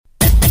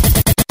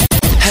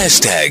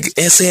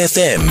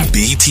#SAFMBTH.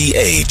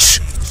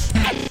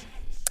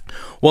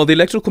 Well, the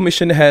Electoral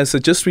Commission has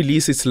just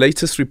released its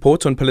latest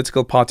report on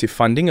political party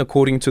funding.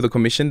 According to the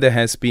Commission, there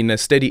has been a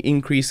steady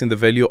increase in the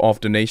value of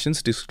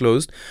donations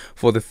disclosed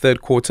for the third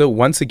quarter.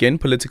 Once again,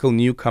 political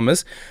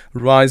newcomers,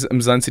 Rise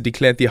Mzansi,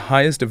 declared the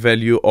highest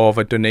value of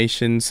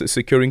donations,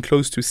 securing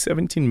close to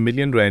 17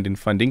 million rand in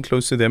funding.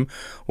 Close to them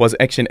was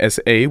Action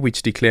SA,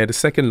 which declared the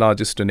second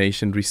largest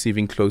donation,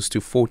 receiving close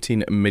to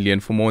 14 million.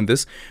 For more on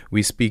this,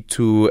 we speak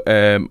to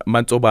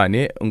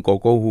Matsobane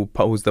Nkoko,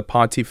 who's the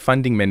party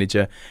funding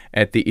manager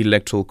at the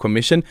Electoral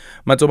Commission.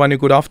 Matsobane,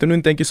 good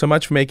afternoon. Thank you so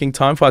much for making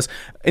time for us.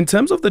 In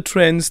terms of the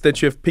trends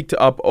that you have picked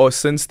up or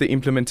since the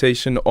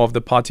implementation of the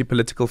Party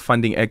Political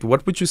Funding Act,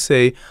 what would you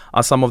say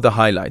are some of the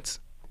highlights?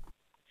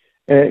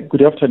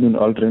 Good afternoon,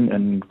 Aldrin,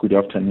 and good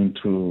afternoon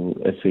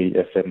to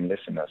SAFM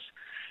listeners.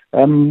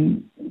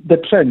 The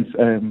trends,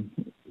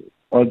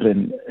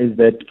 Aldrin, is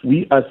that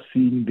we are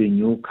seeing the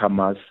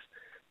newcomers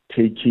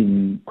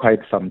taking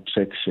quite some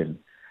traction.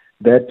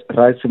 That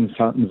Rise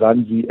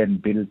Mzansi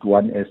and Build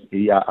One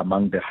SA are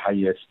among the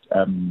highest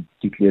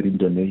declaring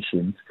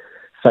donations,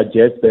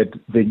 suggests that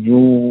the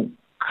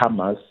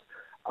newcomers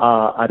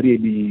are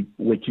really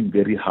working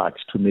very hard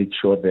to make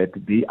sure that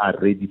they are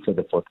ready for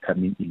the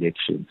forthcoming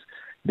elections.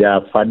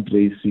 Their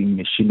fundraising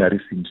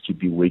machinery seems to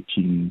be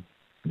working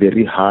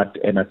very hard,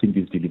 and I think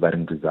is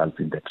delivering results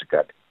in that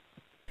regard.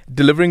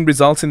 Delivering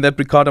results in that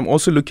regard. I'm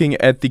also looking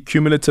at the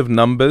cumulative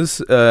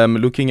numbers,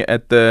 looking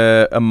at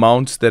the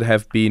amounts that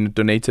have been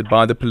donated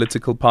by the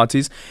political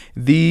parties.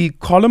 The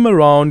column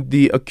around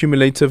the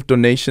accumulative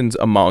donations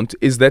amount,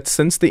 is that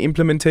since the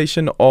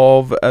implementation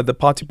of the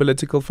Party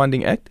Political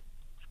Funding Act?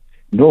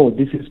 No,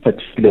 this is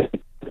particularly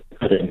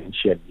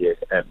financial year,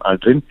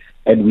 Aldrin,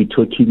 and we're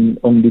talking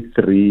only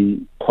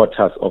 3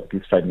 quarters of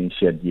this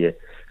financial year.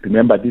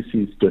 Remember, this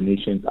is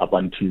donations up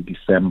until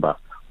December.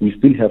 We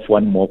still have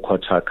one more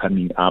quarter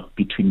coming up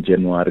between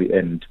January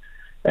and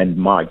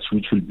March,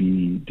 which will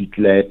be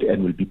declared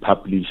and will be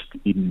published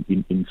in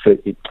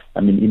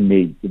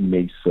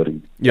May.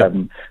 Sorry. Yeah.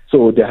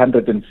 So the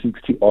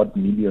 160 odd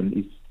million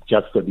is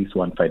just for this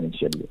one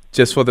financial year.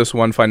 Just for this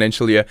one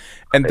financial year.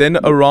 And then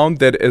around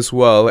that as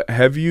well,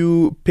 have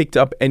you picked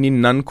up any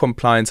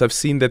non-compliance? I've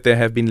seen that there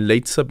have been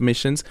late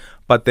submissions,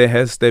 but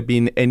has there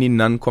been any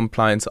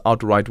non-compliance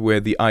outright where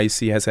the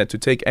IEC has had to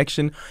take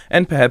action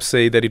and perhaps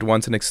say that it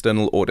wants an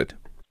external audit?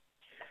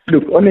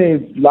 Look, on a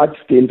large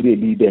scale,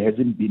 really, there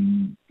hasn't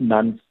been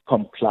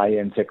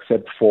non-compliance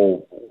except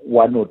for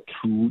 1 or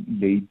 2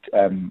 late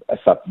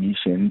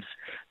submissions.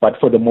 But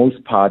for the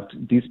most part,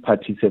 these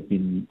parties have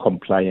been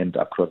compliant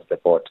across the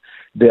board.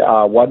 There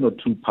are 1 or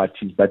 2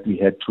 parties that we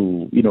had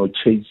to,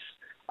 chase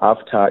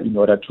after in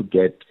order to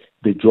get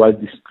the dual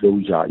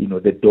disclosure.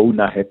 The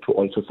donor had to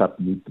also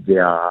submit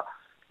their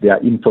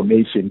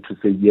information to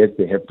say, yes,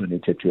 they have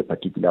donated to a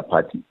particular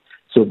party.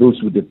 So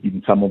those would have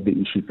been some of the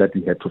issues that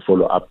we had to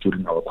follow up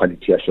during our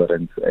quality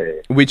assurance.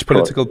 Which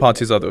political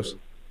parties are those?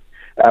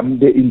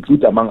 They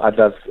include, among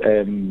others,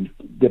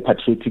 the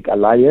Patriotic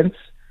Alliance.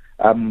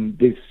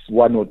 There's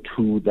 1 or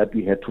 2 that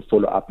we had to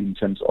follow up in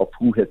terms of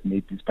who has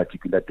made this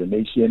particular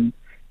donation.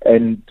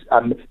 And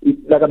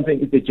like I'm saying,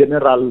 it's a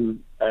general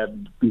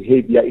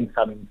behavior in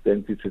some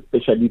instances,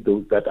 especially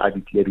those that are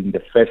declaring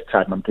the first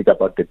time. I'm talking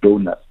about the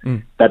donors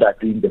that are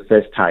doing the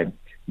first time.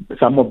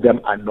 Some of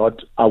them are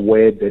not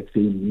aware that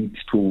they need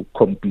to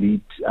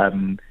complete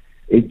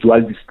a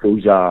dual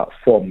disclosure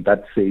form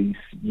that says,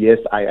 yes,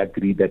 I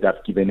agree that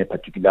I've given a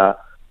particular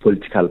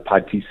political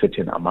party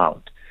certain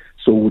amount.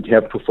 So we'd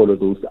have to follow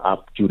those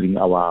up during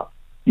our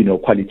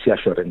quality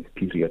assurance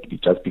period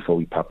just before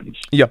we publish.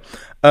 Yeah.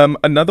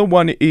 Another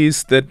one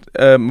is that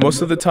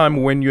most of the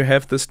time when you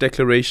have this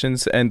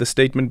declarations and the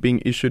statement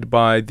being issued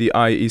by the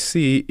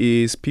IEC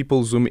is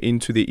people zoom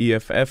into the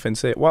EFF and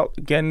say, well,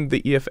 again,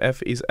 the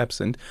EFF is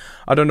absent.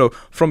 I don't know.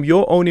 From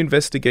your own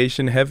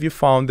investigation, have you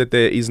found that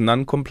there is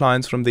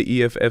non-compliance from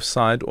the EFF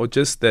side, or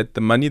just that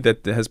the money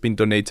that has been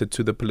donated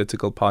to the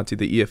political party,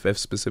 the EFF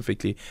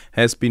specifically,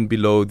 has been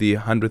below the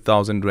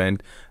 100,000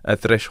 Rand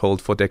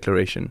threshold for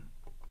declaration?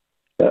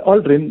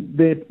 Aldrin,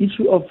 the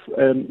issue of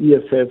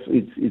EFF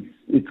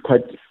it's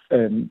quite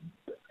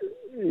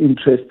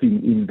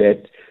interesting in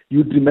that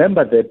you'd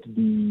remember that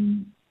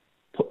the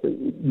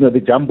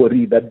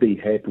jamboree that they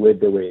had, where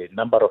there were a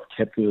number of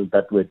cattle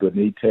that were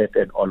donated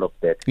and all of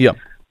that. Yeah,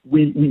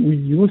 we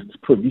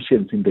used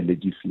provisions in the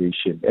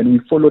legislation and we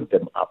followed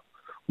them up.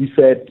 We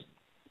said,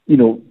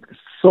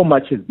 so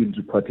much has been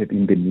reported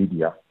in the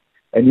media,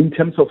 and in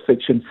terms of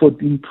Section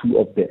 14(2)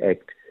 of the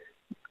Act,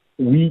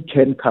 we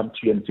can come to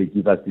you and say,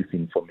 give us this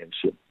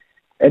information.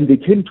 And they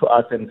came to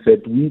us and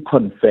said, we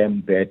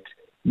confirm that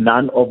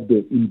none of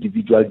the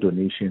individual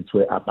donations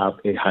were above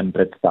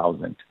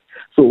 100,000.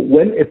 So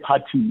when a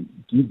party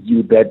gives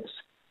you that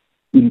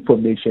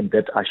information,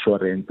 that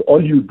assurance,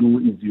 all you do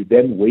is you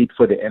then wait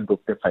for the end of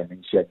the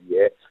financial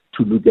year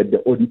to look at the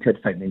audited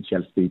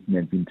financial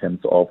statements in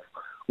terms of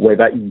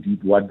whether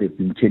indeed what they've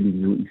been telling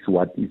you is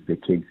what is the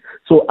case.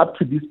 So up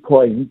to this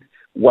point,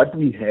 what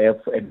we have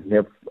and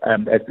have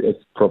as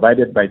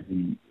provided by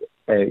the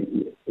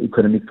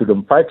economic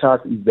freedom fighters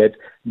is that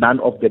none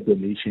of the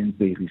donations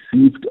they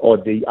received or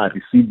they are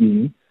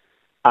receiving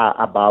are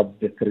above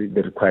the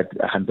required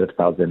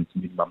 100,000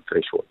 minimum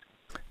threshold.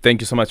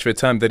 Thank you so much for your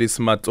time. That is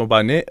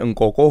Matobane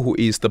Nkoko, who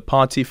is the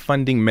party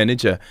funding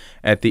manager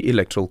at the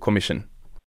Electoral Commission.